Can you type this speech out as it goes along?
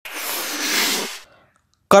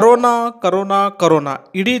Corona corona corona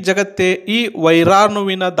ಇಡೀ ಜಗತ್ತೇ ಈ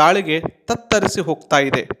ವೈರಾಣುವಿನ ದಾಳಿಗೆ ತತ್ತರಿಸಿ ಹೋಗ್ತಾ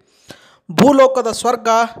ಇದೆ. ಭೂಲೋಕದ ಸ್ವರ್ಗ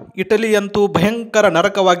ಇಟಲಿಯಂತೂ ಭಯಂಕರ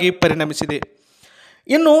ನರಕವಾಗಿ ಪರಿಣಮಿಸಿದೆ.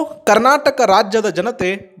 ಇನ್ನು ಕರ್ನಾಟಕ ರಾಜ್ಯದ ಜನತೆ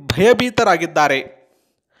ಭಯಭೀತರಾಗಿದ್ದಾರೆ.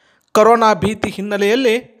 ಕರೋನಾ ಭೀತಿ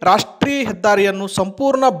ಹಿನ್ನೆಲೆಯಲ್ಲಿ ರಾಷ್ಟ್ರೀಯ ಹೆದ್ದಾರಿಯನ್ನು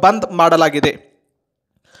ಸಂಪೂರ್ಣ ಬಂದ್ ಮಾಡಲಾಗಿದೆ.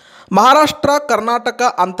 ಮಹಾರಾಷ್ಟ್ರ ಕರ್ನಾಟಕ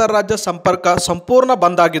ಅಂತಾರಾಜ್ಯ ಸಂಪರ್ಕ ಸಂಪೂರ್ಣ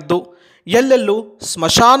ಬಂದ್ ಆಗಿದ್ದು ಎಲ್ಲೆಲ್ಲೂ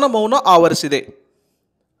ಸ್ಮಶಾನ ಮೌನ ಆವರಿಸಿದೆ.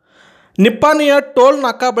 ನಿಪ್ಪಾಣಿಯ ಟೋಲ್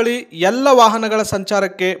ನಾಕಾ ಬಳಿ ಎಲ್ಲ ವಾಹನಗಳ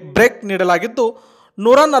ಸಂಚಾರಕ್ಕೆ ಬ್ರೇಕ್ ನೀಡಲಾಗಿದ್ದು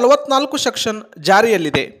 144 ಸೆಕ್ಷನ್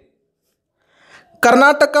ಜಾರಿಯಲ್ಲಿದೆ.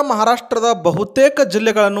 ಕರ್ನಾಟಕ ಮಹಾರಾಷ್ಟ್ರದ ಬಹುತೇಕ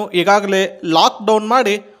ಜಿಲ್ಲೆಗಳನ್ನು ಈಗಾಗಲೇ ಲಾಕ್ಡೌನ್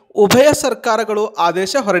ಮಾಡಿ ಉಭಯ ಸರ್ಕಾರಗಳು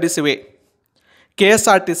ಆದೇಶ ಹೊರಡಿಸಿವೆ.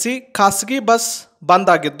 ಕೆಎಸ್ಆರ್ಟಿಸಿ ಖಾಸಗಿ ಬಸ್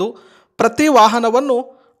ಬಂದ್ ಆಗಿದ್ದು ಪ್ರತಿ ವಾಹನವನ್ನು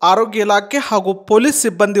ಆರೋಗ್ಯ ಇಲಾಖೆ ಹಾಗೂ ಪೊಲೀಸ್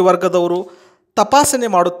ಸಿಬ್ಬಂದಿ ವರ್ಗದವರು ತಪಾಸಣೆ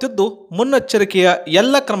ಮಾಡುತ್ತಿದ್ದು ಮುನ್ನೆಚ್ಚರಿಕೆಯ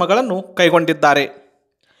ಎಲ್ಲ ಕ್ರಮಗಳನ್ನು ಕೈಗೊಂಡಿದ್ದಾರೆ.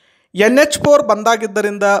 NH4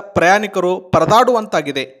 ಬಂದಾಗಿದ್ದರಿಂದ ಪ್ರಯಾಣಿಕರು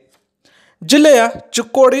ಪರದಾಡುವಂತಾಗಿದೆ. ಜಿಲ್ಲೆಯ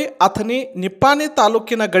ಚಿಕ್ಕೋಡಿ, ಅಥಣಿ, ನಿಪ್ಪಾಣಿ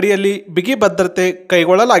ತಾಲೂಕಿನ ಗಡಿಯಲ್ಲಿ ಬಿಗಿ ಭದ್ರತೆ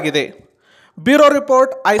ಕೈಗೊಳ್ಳಲಾಗಿದೆ. Bureau report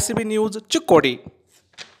ICB news Chikkodi.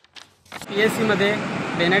 PSC मध्ये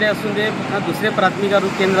बेनाडे असून दे दुसरे प्राथमिक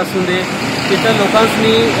आरोग्य केंद्र असून दे तिथं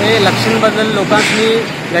लोकांनी हे लक्षणबद्दल लोकांनी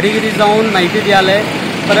घरी घरी जाऊन माहिती द्यायला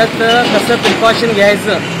परत कसं प्रिकॉशन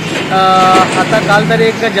घ्यायचं. आता काल तर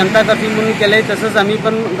एक जनता कर्फ्यू म्हणून केलं आहे, तसंच आम्ही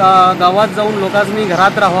पण गावात जाऊन लोकांनी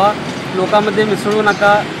घरात राहावा, लोकांमध्ये मिसळू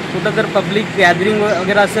नका, कुठं जर पब्लिक गॅदरिंग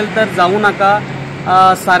वगैरे असेल तर जाऊ नका,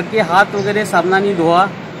 सारखे हात वगैरे साबणाने धुवा,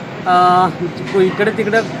 इकडे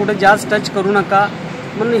तिकडे कुठं जास्त टच करू नका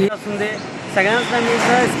म्हणून हे असून दे. सगळ्यांना मी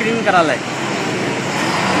स्क्रीन करायला आहे.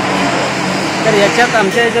 तर याच्यात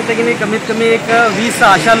आमच्या याच्यात की नाही कमीत कमी एक 20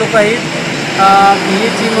 अशा लोक आहेत.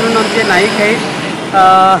 BHG म्हणून आमचे नाईक आहेत,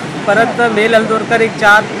 परत मेल हेल्थ वर्कर एक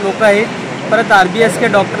 4 लोक आहेत, परत RBS के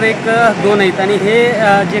डॉक्टर एक 2 आहेत. आणि हे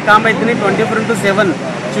जे काम आहे ते 24/7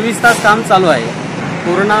 24 तास काम चालू आहे.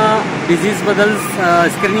 कोरोना डिझीजबद्दल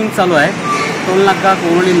स्क्रीनिंग चालू आहे टोल नाका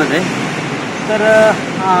कोरोलीमध्ये. तर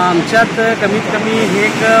आमच्यात कमीत कमी हे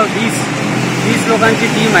एक 20 लोकांची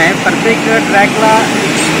टीम आहे. प्रत्येक ट्रॅकला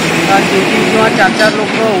 3 किंवा 4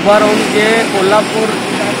 लोक उभा राहून जे कोल्हापूर,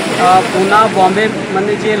 पुणे,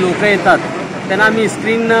 बॉम्बेमध्ये जे लोक येतात त्यांना आम्ही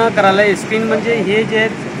स्क्रीन करायला. स्क्रीन म्हणजे हे जे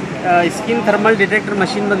स्किन थर्मल डिटेक्टर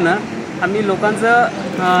मशीनमधनं आम्ही लोकांचं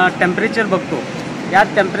टेम्परेचर बघतो. या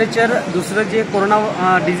टेम्परेचर दुसरं जे कोरोना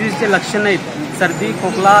डिझीजचे लक्षण आहेत, सर्दी,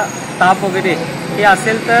 खोकला, ताप वगैरे हे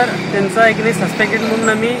असेल तर त्यांचा एक नाही सस्पेक्टेड म्हणून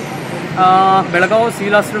आम्ही बेळगाव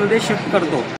सिव्हिल हॉस्पिटलमध्ये शिफ्ट करतो.